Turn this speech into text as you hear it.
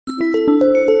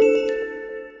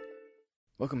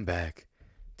Welcome back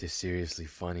to Seriously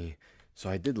Funny. So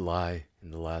I did lie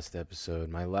in the last episode.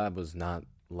 My lab was not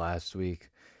last week.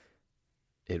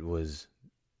 It was,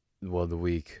 the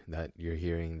week that you're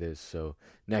hearing this. So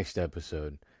next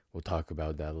episode, we'll talk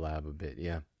about that lab a bit,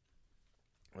 yeah?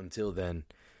 Until then,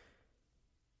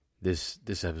 this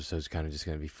episode's kind of just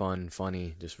going to be fun,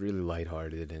 funny, just really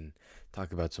lighthearted, and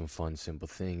talk about some fun, simple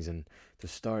things. And to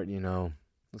start,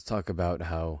 let's talk about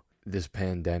how this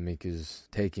pandemic is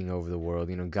taking over the world.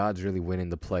 God's really winning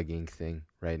the Plague Inc. thing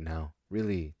right now.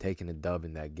 Really taking a dub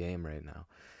in that game right now.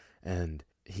 And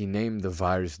he named the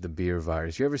virus the beer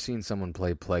virus. You ever seen someone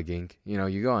play Plague Inc.?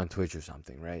 You go on Twitch or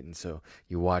something, right? And so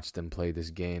you watch them play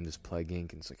this game, this Plague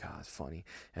Inc., and it's like, it's funny.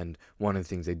 And one of the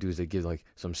things they do is they give like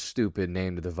some stupid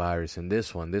name to the virus. And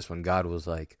this one, God was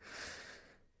like,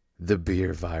 the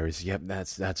beer virus. Yep,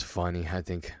 that's funny. I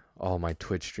think all my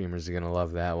Twitch streamers are going to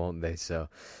love that, won't they? So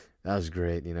that was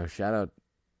great. Shout out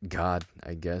God,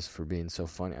 I guess, for being so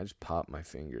funny. I just popped my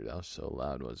finger. That was so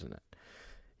loud, wasn't it?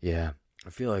 Yeah,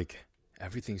 I feel like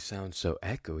everything sounds so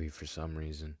echoey for some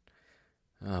reason.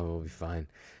 We'll be fine.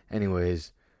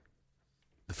 Anyways,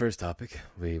 the first topic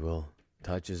we will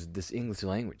touch is this English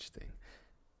language thing.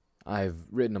 I've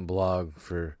written a blog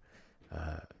for,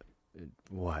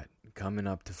 coming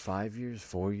up to 5 years?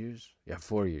 4 years? Yeah,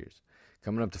 4 years.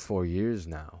 Coming up to 4 years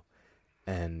now.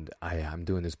 And I'm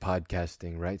doing this podcast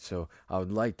thing, right? So I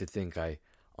would like to think I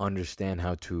understand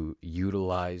how to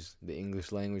utilize the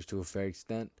English language to a fair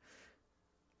extent.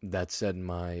 That said,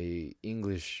 my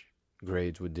English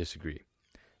grades would disagree.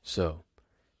 So,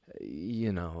 maybe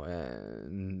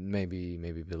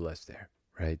a bit less there,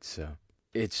 right? So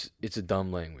it's a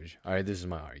dumb language. All right, this is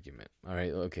my argument. All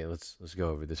right, okay, let's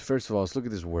go over this. First of all, let's look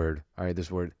at this word. All right,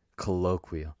 this word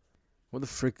colloquial. What the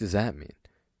frick does that mean?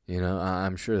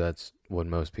 I'm sure that's what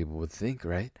most people would think,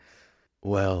 right?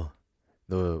 Well,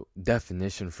 the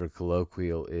definition for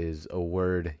colloquial is a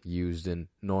word used in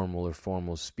normal or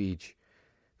formal speech.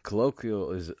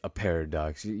 Colloquial is a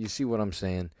paradox. You see what I'm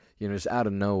saying? Just out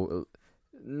of no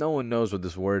one knows what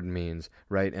this word means,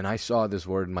 right? And I saw this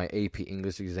word in my AP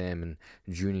English exam in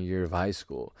junior year of high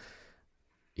school.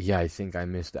 Yeah, I think I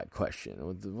missed that question.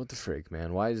 What the frick,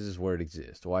 man? Why does this word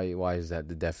exist? Why is that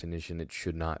the definition it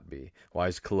should not be? Why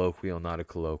is colloquial not a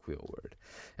colloquial word?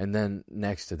 And then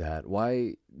next to that,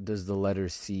 why does the letter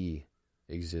C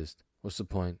exist? What's the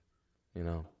point?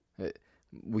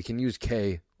 We can use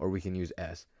K or we can use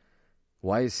S.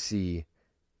 Why is C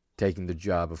taking the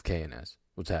job of K and S?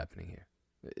 What's happening here?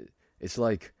 It's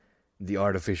like the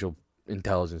artificial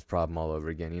intelligence problem all over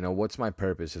again. What's my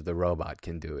purpose if the robot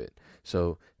can do it?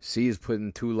 So C is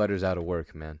putting two letters out of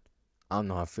work, man. I don't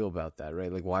know how I feel about that,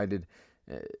 right? Like, why did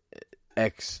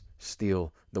X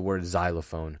steal the word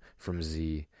xylophone from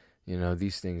Z?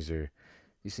 These things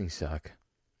suck.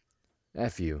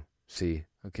 F you, C,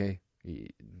 okay? The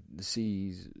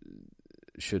C's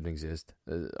shouldn't exist.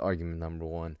 Argument number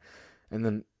one. And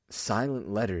then silent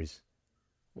letters.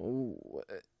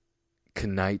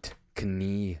 Knight,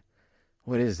 knee.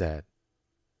 What is that?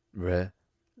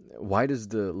 Why does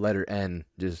the letter N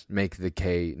just make the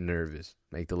K nervous?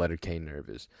 Make the letter K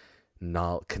nervous?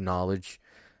 Knowledge?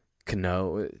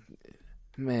 Cano?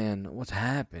 Man, what's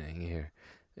happening here?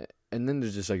 And then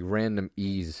there's just like random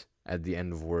E's at the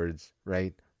end of words,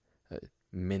 right?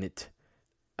 Minute.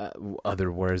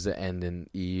 Other words that end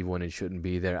in E when it shouldn't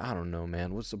be there. I don't know,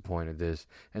 man. What's the point of this?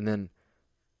 And then,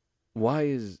 why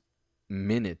is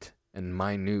minute and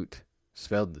minute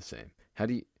spelled the same? How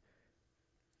do you...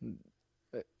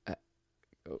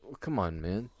 come on,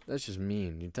 man. That's just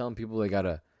mean. You're telling people they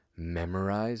gotta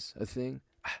memorize a thing?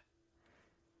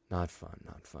 Not fun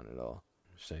at all.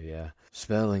 So yeah,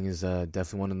 spelling is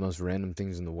definitely one of the most random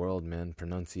things in the world, man.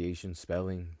 Pronunciation,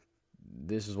 spelling.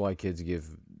 This is why kids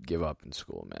give up in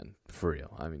school, man. For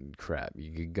real. I mean, crap.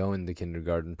 You could go into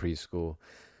kindergarten, preschool.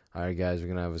 All right, guys, we're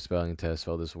going to have a spelling test.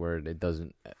 Spell this word. It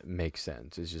doesn't make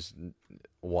sense. It's just,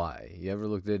 why? You ever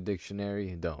looked at a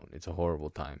dictionary? Don't. It's a horrible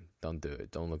time. Don't do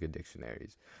it. Don't look at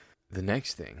dictionaries. The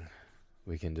next thing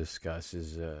we can discuss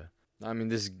is,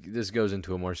 this goes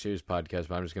into a more serious podcast,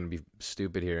 but I'm just going to be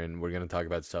stupid here, and we're going to talk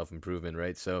about self-improvement,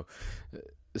 right? So,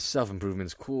 self-improvement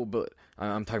is cool, but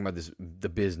I'm talking about the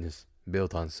business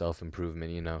built on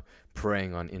self-improvement,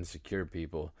 preying on insecure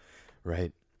people,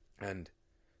 right? And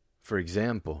for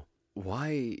example,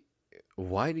 why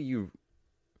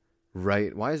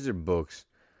is there books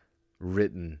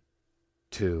written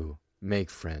to make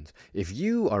friends? If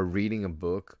you are reading a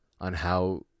book on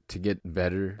how to get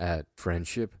better at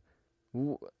friendship,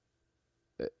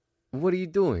 what are you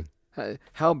doing?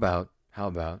 How about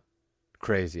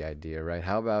Crazy idea, right?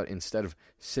 How about instead of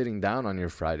sitting down on your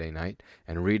Friday night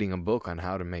and reading a book on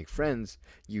how to make friends,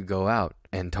 you go out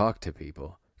and talk to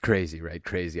people? Crazy, right?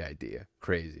 Crazy idea.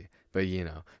 Crazy. But,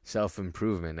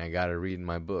 self-improvement, I gotta read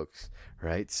my books,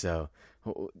 right? So,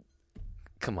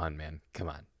 come on, man. Come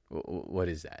on. What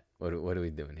is that? What are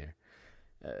we doing here?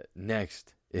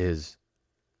 Next is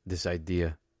this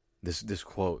idea, this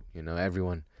quote.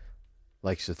 Everyone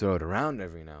likes to throw it around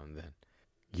every now and then.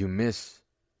 You miss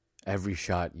every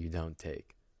shot you don't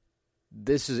take.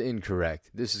 This is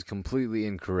incorrect. This is completely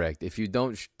incorrect. If you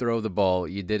don't throw the ball,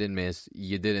 you didn't miss.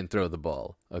 You didn't throw the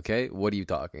ball. Okay? What are you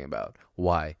talking about?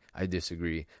 Why? I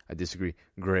disagree. I disagree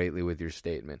greatly with your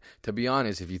statement. To be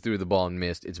honest, if you threw the ball and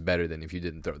missed, it's better than if you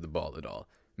didn't throw the ball at all.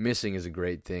 Missing is a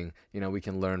great thing. We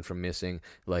can learn from missing.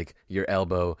 Like your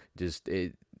elbow,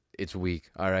 it's weak.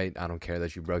 All right? I don't care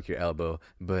that you broke your elbow,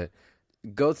 but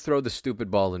go throw the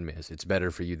stupid ball and miss. It's better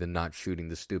for you than not shooting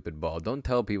the stupid ball. Don't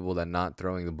tell people that not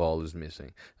throwing the ball is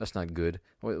missing. That's not good.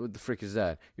 What the frick is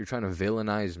that? You're trying to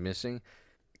villainize missing?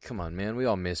 Come on, man. We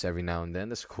all miss every now and then.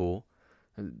 That's cool.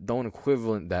 Don't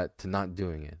equivalent that to not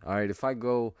doing it. All right? If I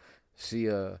go see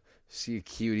a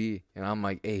cutie and I'm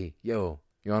like, hey, yo,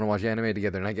 you want to watch anime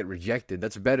together, and I get rejected,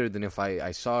 that's better than if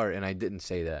I saw her and I didn't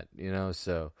say that,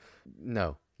 So,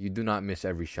 no. You do not miss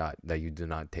every shot that you do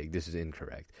not take. This is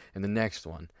incorrect. And the next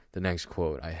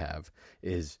quote I have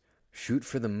is, shoot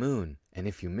for the moon, and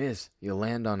if you miss, you'll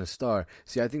land on a star.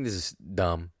 See, I think this is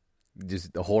dumb.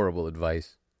 Just horrible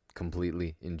advice,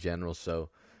 completely, in general.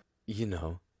 So,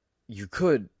 you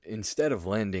could, instead of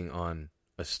landing on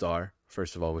a star,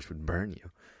 first of all, which would burn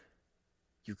you,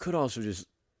 you could also just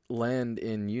land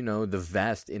in, the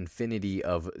vast infinity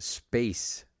of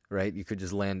space. Right? You could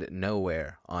just land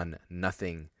nowhere on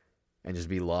nothing and just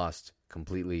be lost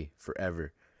completely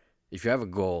forever. If you have a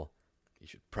goal, you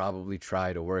should probably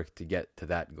try to work to get to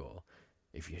that goal.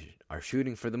 If you are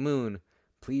shooting for the moon,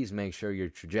 please make sure your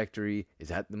trajectory is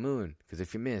at the moon, because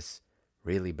if you miss,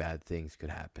 really bad things could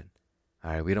happen.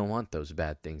 All right, we don't want those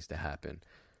bad things to happen.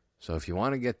 So if you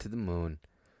want to get to the moon,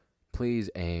 please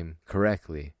aim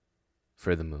correctly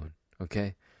for the moon,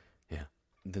 okay? Yeah.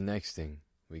 The next thing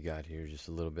we got here, just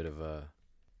a little bit of I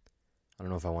don't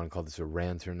know if I want to call this a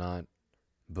rant or not,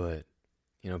 but,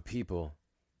 people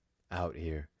out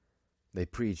here, they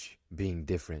preach being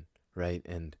different, right?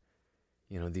 And,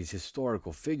 these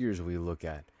historical figures we look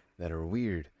at that are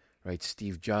weird, right?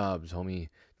 Steve Jobs, homie,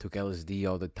 took LSD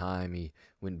all the time. He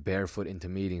went barefoot into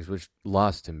meetings, which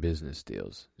lost him business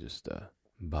deals, just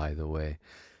by the way.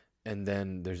 And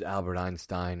then there's Albert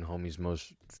Einstein, homie's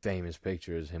most famous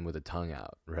picture is him with a tongue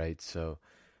out, right? So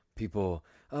people,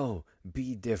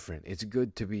 be different. It's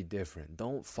good to be different.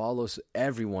 Don't follow.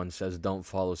 Everyone says don't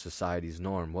follow society's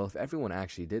norm. Well, if everyone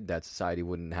actually did that, society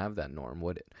wouldn't have that norm,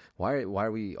 would it? Why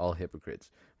are we all hypocrites?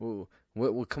 Well,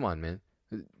 come on, man.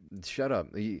 Shut up.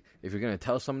 If you're going to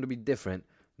tell someone to be different,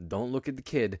 don't look at the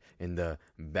kid in the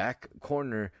back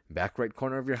right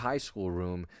corner of your high school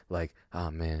room like, oh,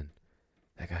 man,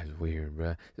 that guy's weird,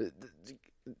 bruh.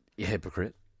 You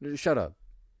hypocrite. Shut up.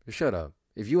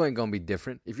 If you ain't gonna be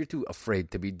different, if you're too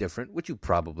afraid to be different, which you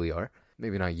probably are,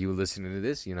 maybe not you listening to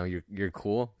this, you're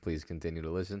cool. Please continue to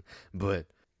listen. But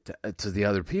to the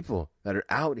other people that are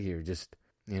out here, just,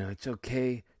 it's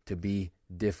okay to be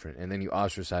different. And then you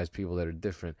ostracize people that are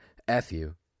different. F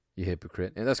you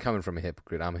hypocrite. And that's coming from a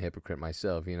hypocrite. I'm a hypocrite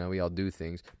myself. We all do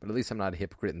things, but at least I'm not a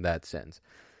hypocrite in that sense.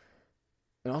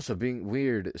 And also, being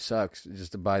weird sucks.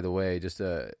 Just by the way, just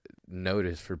a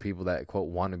notice for people that, quote,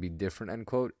 want to be different, end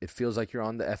quote. It feels like you're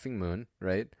on the effing moon,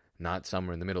 right? Not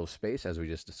somewhere in the middle of space, as we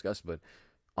just discussed, but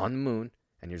on the moon,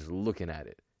 and you're just looking at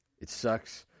it. It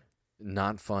sucks.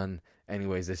 Not fun.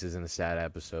 Anyways, this isn't a sad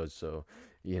episode, so,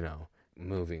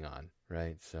 moving on,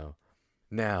 right? So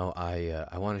now I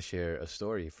want to share a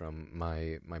story from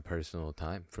my personal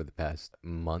time for the past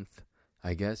month,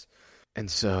 I guess.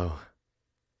 And so,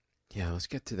 yeah, let's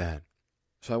get to that.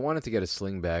 So I wanted to get a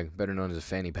sling bag, better known as a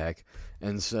fanny pack.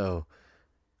 And so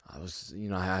I was,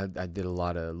 I did a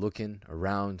lot of looking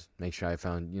around, make sure I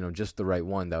found, just the right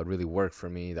one that would really work for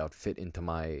me, that would fit into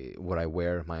what I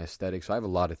wear, my aesthetic. So I have a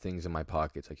lot of things in my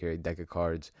pockets. I carry a deck of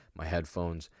cards, my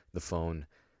headphones, the phone,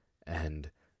 and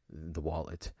the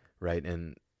wallet, right?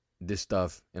 And this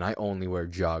stuff, and I only wear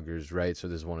joggers, right? So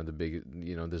this is one of the big,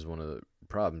 this is one of the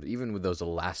problems. Even with those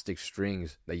elastic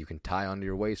strings that you can tie onto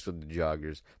your waist with the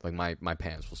joggers, like my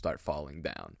pants will start falling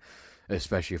down,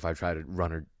 especially if I try to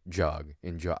run or jog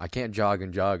I can't jog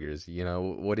in joggers.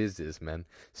 What is this, man?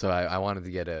 So I wanted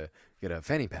to get a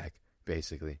fanny pack,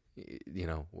 basically.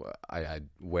 I'd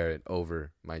wear it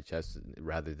over my chest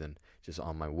rather than just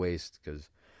on my waist, because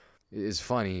it's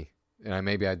funny. And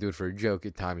maybe I do it for a joke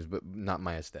at times, but not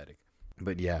my aesthetic.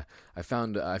 But yeah, I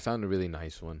found a really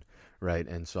nice one, right?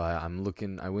 And so I'm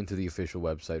looking. I went to the official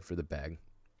website for the bag,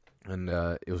 and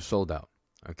it was sold out.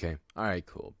 Okay, all right,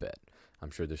 cool, bet. I'm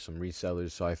sure there's some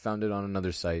resellers, so I found it on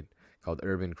another site called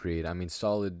Urban Creed. I mean,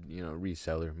 solid,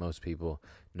 reseller. Most people,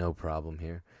 no problem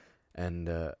here, and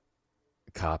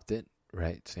copped it,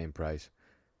 right? Same price.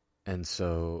 And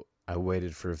so I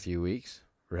waited for a few weeks,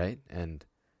 right? And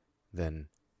then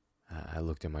I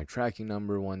looked at my tracking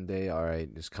number one day. All right,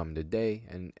 it's coming today,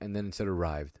 and then it said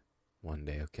arrived one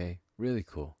day. Okay, really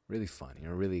cool, really fun.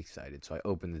 Really excited. So I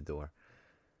opened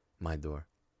my door,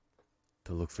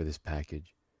 to look for this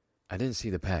package. I didn't see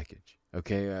the package.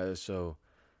 Okay,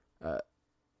 uh,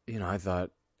 I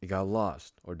thought it got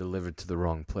lost or delivered to the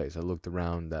wrong place. I looked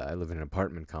around. I live in an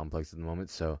apartment complex at the moment,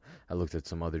 so I looked at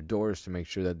some other doors to make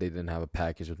sure that they didn't have a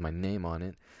package with my name on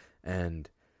it. And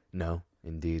no,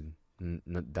 indeed,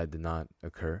 that did not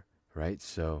occur, right?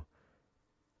 So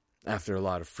after a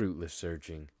lot of fruitless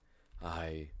searching,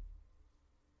 I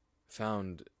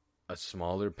found a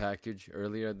smaller package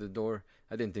earlier at the door.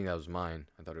 I didn't think that was mine.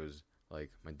 I thought it was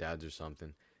like my dad's or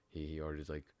something. He orders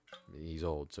he's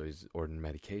old, so he's ordering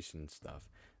medication and stuff.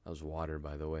 That was water,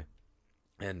 by the way.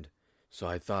 And so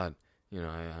I thought,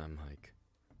 I'm like,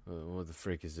 what the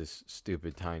frick is this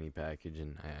stupid tiny package?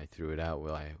 And I threw it out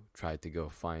while I tried to go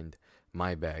find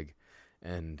my bag.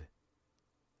 And,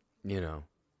 when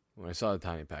I saw the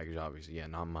tiny package, obviously, yeah,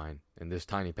 not mine. And this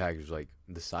tiny package was like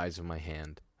the size of my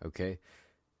hand, okay?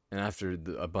 And after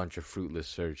a bunch of fruitless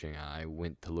searching, I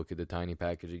went to look at the tiny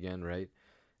package again, right?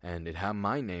 And it had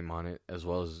my name on it as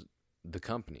well as the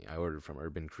company I ordered from,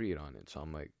 Urban Creed, on it. So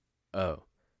I'm like, oh,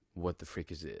 what the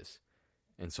frick is this?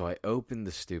 And so I opened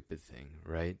the stupid thing,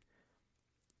 right?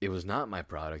 It was not my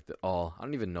product at all. I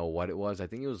don't even know what it was. I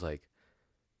think it was like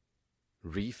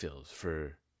refills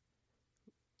for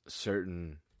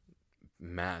certain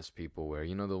masks people wear.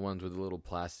 The ones with the little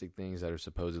plastic things that are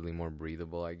supposedly more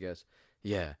breathable, I guess.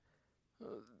 Yeah.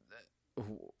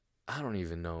 I don't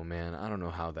even know, man. I don't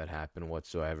know how that happened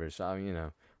whatsoever. So I'm,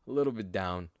 a little bit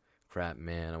down. Crap,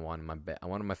 man. I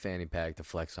wanted my fanny pack to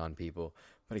flex on people,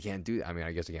 but I can't do that. I mean,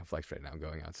 I guess I can't flex right now.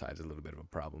 Going outside is a little bit of a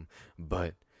problem,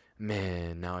 but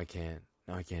man, now I can't.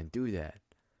 Now I can't do that.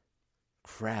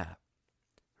 Crap.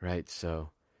 Right?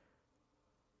 So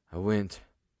I went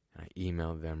and I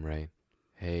emailed them, right?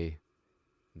 Hey,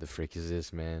 the frick is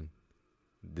this, man?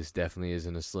 This definitely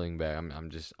isn't a sling bag. I'm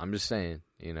just saying,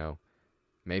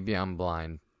 maybe I'm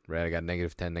blind, right? I got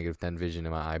 -10 vision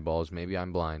in my eyeballs. Maybe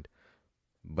I'm blind,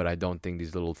 but I don't think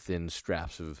these little thin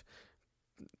straps of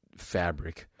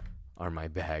fabric are my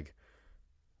bag.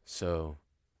 So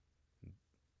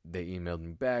they emailed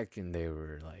me back and they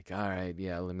were like, all right,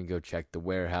 yeah, let me go check the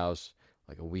warehouse.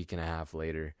 Like a week and a half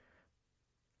later,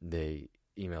 they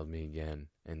emailed me again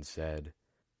and said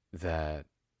that,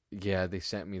 yeah, they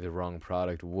sent me the wrong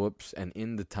product. Whoops. And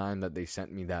in the time that they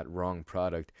sent me that wrong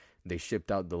product, they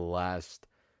shipped out the last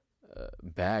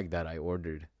bag that I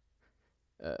ordered.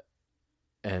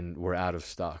 And were out of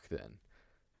stock then.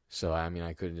 So, I mean,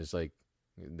 I couldn't just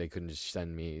they couldn't just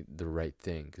send me the right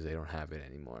thing because they don't have it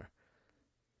anymore.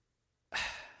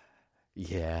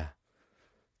 Yeah.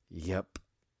 Yep.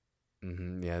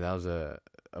 Yeah, that was a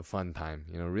fun time.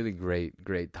 Really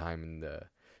great time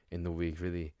in the week.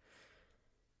 Really.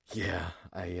 Yeah,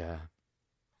 I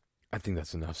think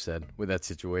that's enough said with that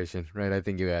situation, right? I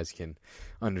think you guys can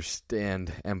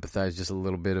understand, empathize just a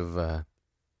little bit of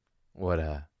what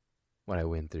I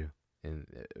went through in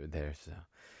there. So,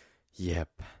 yep.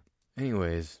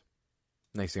 Anyways,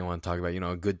 next thing I want to talk about,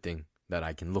 a good thing that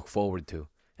I can look forward to,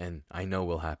 and I know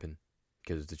will happen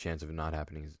because the chance of it not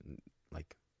happening is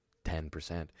like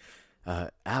 10%.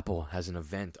 Apple has an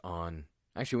event on.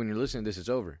 Actually, when you're listening to this, it's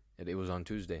over. It was on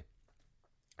Tuesday.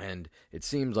 And it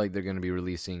seems like they're going to be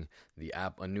releasing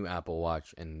a new Apple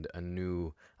Watch and a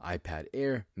new iPad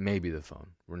Air, maybe the phone.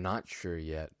 We're not sure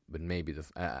yet, but maybe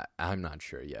I'm not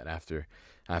sure yet. After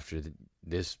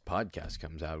this podcast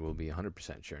comes out, we'll be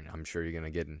 100% sure. And I'm sure you're going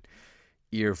to get an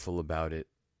earful about it.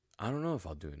 I don't know if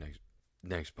I'll do it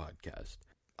next podcast.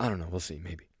 I don't know. We'll see.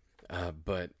 Maybe.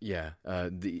 But yeah,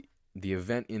 the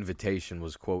event invitation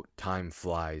was, quote, "Time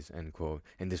flies," end quote,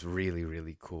 and this really,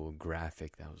 really cool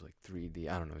graphic that was like 3D.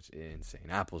 I don't know, it's insane.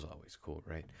 Apple's always cool,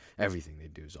 right? Everything they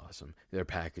do is awesome. Their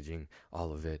packaging,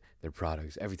 all of it, their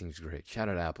products, everything's great. Shout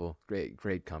out Apple,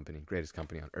 great company, greatest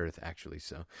company on earth, actually.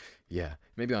 So, yeah,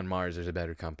 maybe on Mars there's a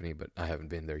better company, but I haven't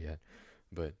been there yet.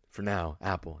 But for now,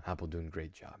 Apple doing a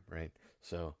great job, right?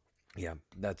 So, yeah,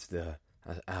 that's the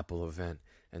Apple event.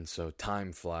 And so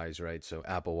time flies, right? So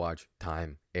Apple Watch,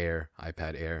 time, Air,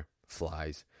 iPad Air,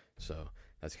 flies. So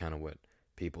That's kind of what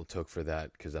people took for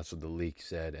that, because that's what the leak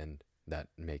said, and that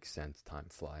makes sense. Time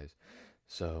flies.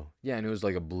 So, yeah, and it was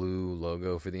like a blue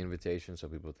logo for the invitation, so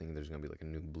people think there's going to be like a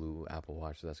new blue Apple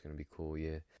Watch, so that's going to be cool,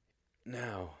 yeah.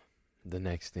 Now, the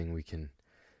next thing we can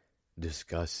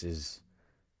discuss is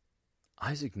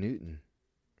Isaac Newton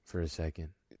for a second.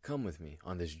 Come with me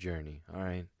on this journey,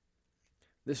 alright?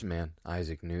 This man,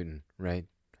 Isaac Newton, right?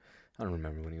 I don't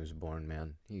remember when he was born,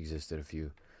 man. He existed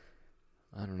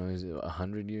I don't know, is it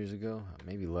 100 years ago?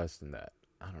 Maybe less than that.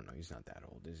 I don't know, he's not that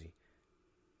old, is he?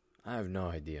 I have no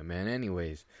idea, man.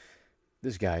 Anyways,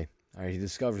 this guy, alright, he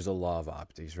discovers the law of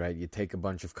optics, right? You take a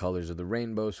bunch of colors of the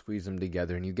rainbow, squeeze them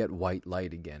together, and you get white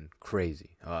light again.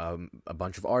 Crazy. A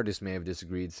bunch of artists may have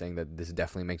disagreed, saying that this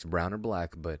definitely makes brown or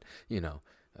black, but,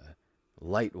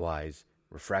 light-wise,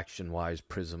 refraction-wise,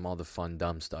 prism, all the fun,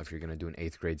 dumb stuff you're going to do in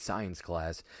 8th grade science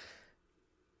class.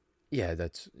 Yeah,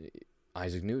 that's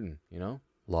Isaac Newton,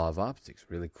 Law of optics,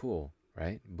 really cool,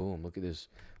 right? Boom, look at this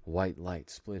white light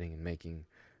splitting and making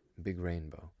big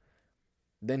rainbow.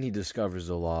 Then he discovers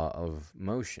the law of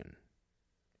motion.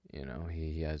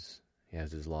 He has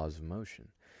his laws of motion.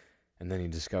 And then he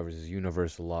discovers his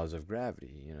universal laws of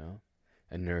gravity,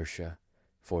 inertia,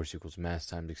 force equals mass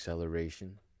times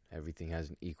acceleration. Everything has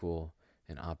an equal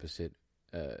and opposite,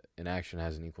 an action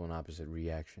has an equal and opposite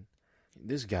reaction.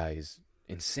 This guy is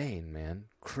insane, man.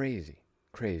 Crazy.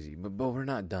 But we're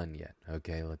not done yet,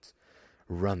 okay? Let's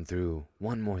run through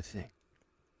one more thing.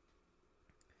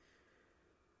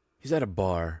 He's at a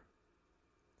bar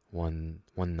one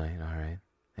night, alright?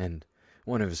 And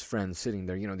one of his friends sitting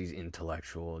there, these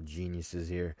intellectual geniuses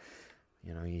here,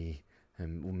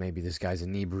 maybe this guy's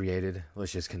inebriated.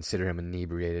 Let's just consider him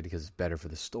inebriated because it's better for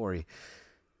the story.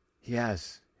 He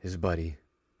asks his buddy,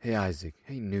 "Hey Isaac,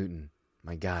 hey Newton,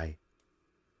 my guy,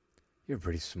 you're a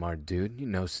pretty smart dude. You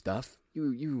know stuff.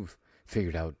 You've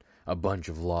figured out a bunch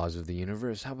of laws of the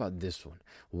universe. How about this one?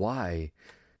 Why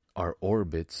are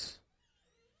orbits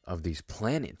of these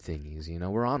planet thingies,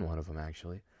 we're on one of them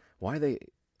actually, why are they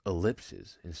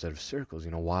ellipses instead of circles?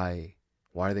 Why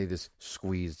are they this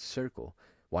squeezed circle?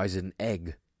 Why is it an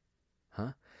egg?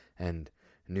 Huh?" And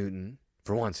Newton,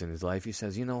 for once in his life, he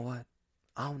says, "You know what?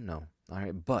 I don't know.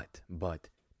 Alright, but,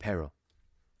 pero.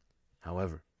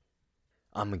 However,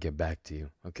 I'm gonna get back to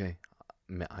you, okay?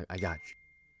 I got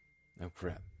you." Oh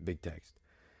crap, big text.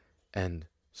 And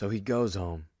so he goes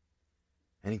home,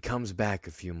 and he comes back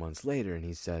a few months later, and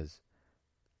he says,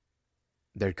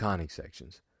 "They're conic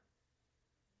sections."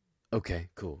 Okay,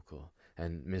 cool.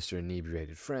 And Mr.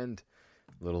 Inebriated friend,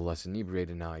 a little less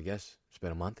inebriated now, I guess. It's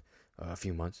been a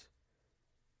few months.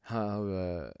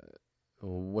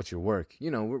 What's your work?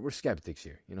 We're skeptics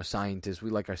here. Scientists, we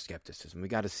like our skepticism. We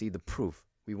got to see the proof.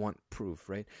 We want proof,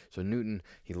 right? So Newton,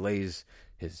 he lays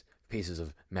his pieces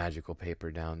of magical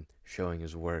paper down, showing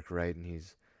his work, right? And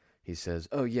he says,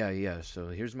 "Oh, yeah, so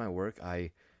here's my work.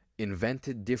 I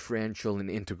invented differential and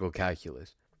integral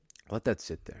calculus." Let that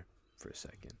sit there for a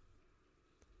second.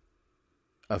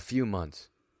 A few months,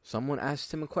 someone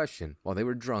asked him a question while they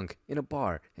were drunk in a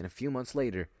bar, and a few months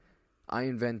later, "I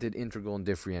invented integral and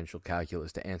differential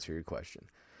calculus to answer your question."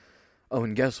 Oh,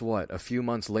 and guess what? A few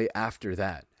months after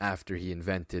that, after he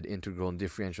invented integral and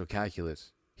differential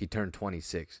calculus, he turned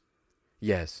 26.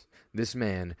 Yes, this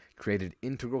man created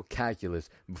integral calculus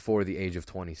before the age of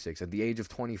 26. At the age of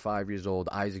 25 years old,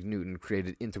 Isaac Newton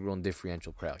created integral and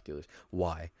differential calculus.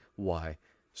 Why?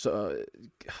 So,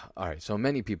 alright, so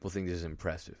many people think this is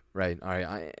impressive, right?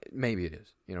 Alright, maybe it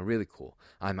is. Really cool.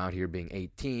 I'm out here being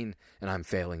 18, and I'm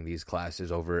failing these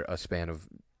classes over a span of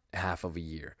half of a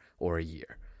year, or a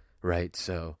year, right?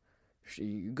 So,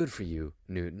 good for you,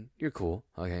 Newton. You're cool,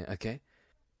 okay?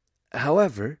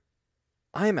 However,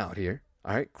 I'm out here,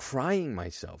 alright, crying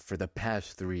myself for the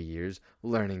past 3 years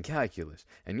learning calculus.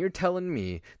 And you're telling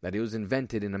me that it was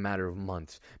invented in a matter of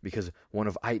months because one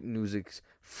of Isac's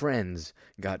friends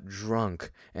got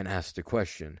drunk and asked a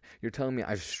question. You're telling me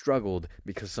I've struggled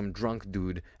because some drunk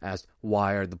dude asked,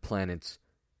 "Why are the planets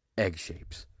egg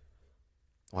shapes?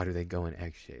 Why do they go in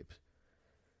egg shapes?"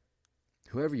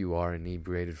 Whoever you are,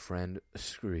 inebriated friend,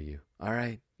 screw you,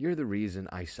 alright? You're the reason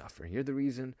I suffer. You're the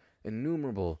reason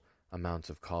innumerable amounts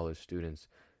of college students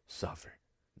suffer.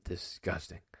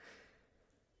 Disgusting.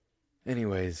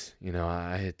 Anyways,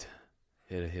 I hit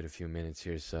a few minutes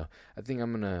here, so I think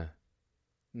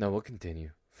we'll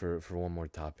continue for one more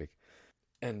topic.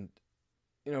 And,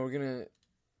 we're gonna,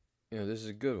 this is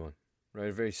a good one,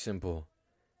 right? Very simple.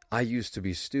 I used to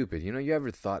be stupid. You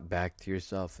ever thought back to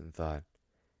yourself and thought,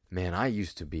 "Man, I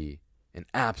used to be an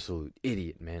absolute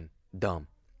idiot, man. Dumb.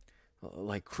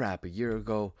 Like crap a year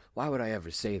ago. Why would I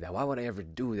ever say that? Why would I ever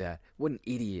do that? What an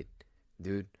idiot,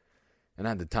 dude." And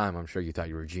at the time, I'm sure you thought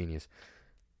you were a genius.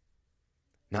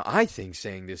 Now, I think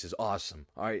saying this is awesome.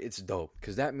 All right, it's dope.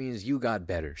 Because that means you got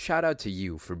better. Shout out to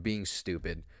you for being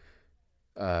stupid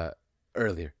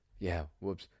earlier. Yeah,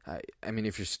 whoops. I mean,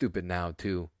 if you're stupid now,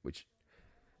 too, which,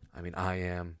 I mean, I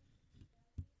am.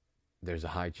 There's a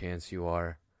high chance you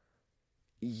are.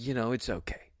 It's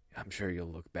okay. I'm sure you'll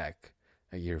look back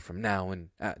a year from now and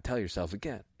tell yourself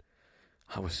again,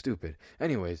 I was stupid.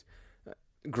 Anyways,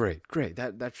 great.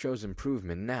 That shows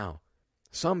improvement. Now,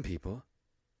 some people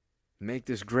make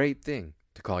this great thing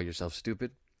to call yourself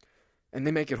stupid, and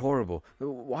they make it horrible.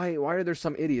 Why are there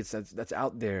some idiots that's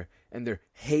out there and they're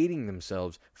hating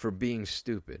themselves for being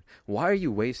stupid? Why are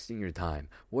you wasting your time?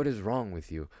 What is wrong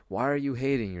with you? Why are you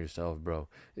hating yourself, bro?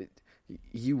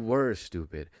 You were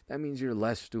stupid. That means you're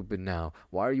less stupid now.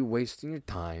 Why are you wasting your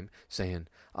time saying,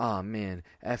 man,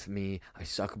 F me, I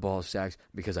suck ball sacks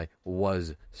because I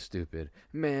was stupid?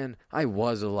 Man, I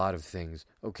was a lot of things,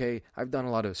 okay? I've done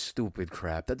a lot of stupid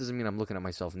crap. That doesn't mean I'm looking at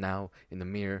myself now in the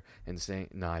mirror and saying,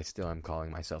 no, I still am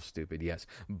calling myself stupid, yes.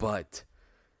 But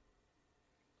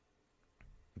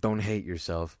don't hate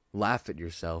yourself. Laugh at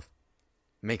yourself.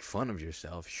 Make fun of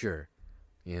yourself, sure.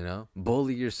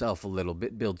 Bully yourself a little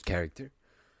bit, build character.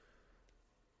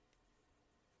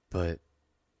 But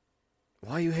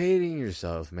why are you hating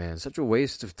yourself, man? Such a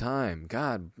waste of time.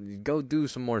 God, go do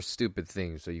some more stupid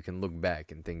things so you can look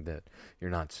back and think that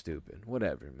you're not stupid.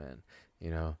 Whatever, man.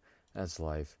 That's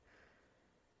life.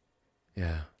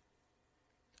 Yeah.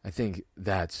 I think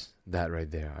that's that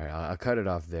right there. All right, I'll cut it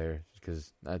off there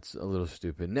because that's a little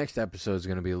stupid. Next episode is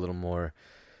going to be a little more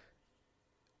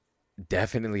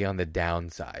definitely on the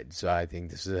downside. So I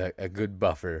think this is a good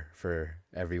buffer for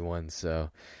everyone. So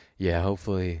yeah,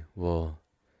 hopefully we'll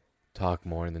talk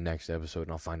more in the next episode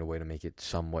and I'll find a way to make it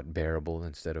somewhat bearable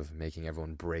instead of making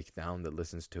everyone break down that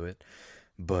listens to it.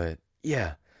 But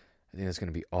yeah, I think that's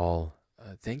going to be all.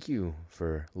 Thank you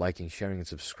for liking, sharing, and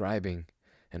subscribing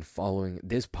and following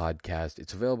this podcast.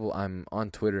 It's available. I'm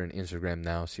on Twitter and Instagram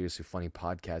now. Seriously Funny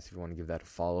Podcast. If you want to give that a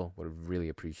follow, would really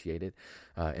appreciate it.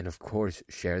 And of course,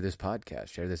 share this podcast.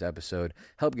 Share this episode.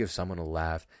 Help give someone a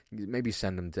laugh. Maybe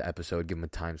send them the episode. Give them a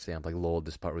timestamp. Like, lol,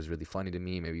 this part was really funny to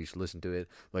me. Maybe you should listen to it.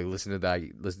 Like, listen to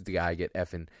the guy get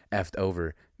effed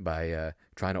over by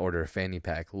trying to order a fanny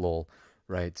pack. Lol.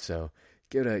 Right? So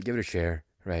give it a share.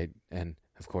 Right? And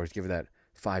of course, give it that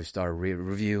 5-star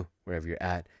review wherever you're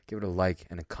at. Give it a like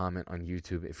and a comment on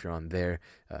YouTube if you're on there.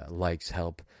 Likes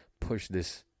help push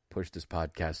this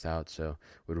podcast out, so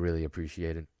would really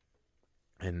appreciate it.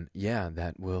 And yeah,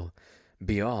 that will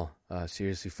be all.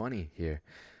 Seriously Funny here.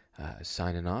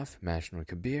 Signing off, Mashnor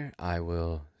Kabir. I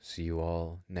will see you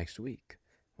all next week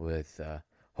with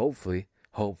hopefully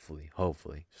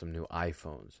some new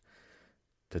iPhones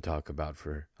to talk about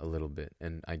for a little bit.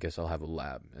 And I guess I'll have a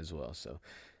lab as well. So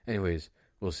anyways,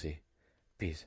 we'll see. Peace.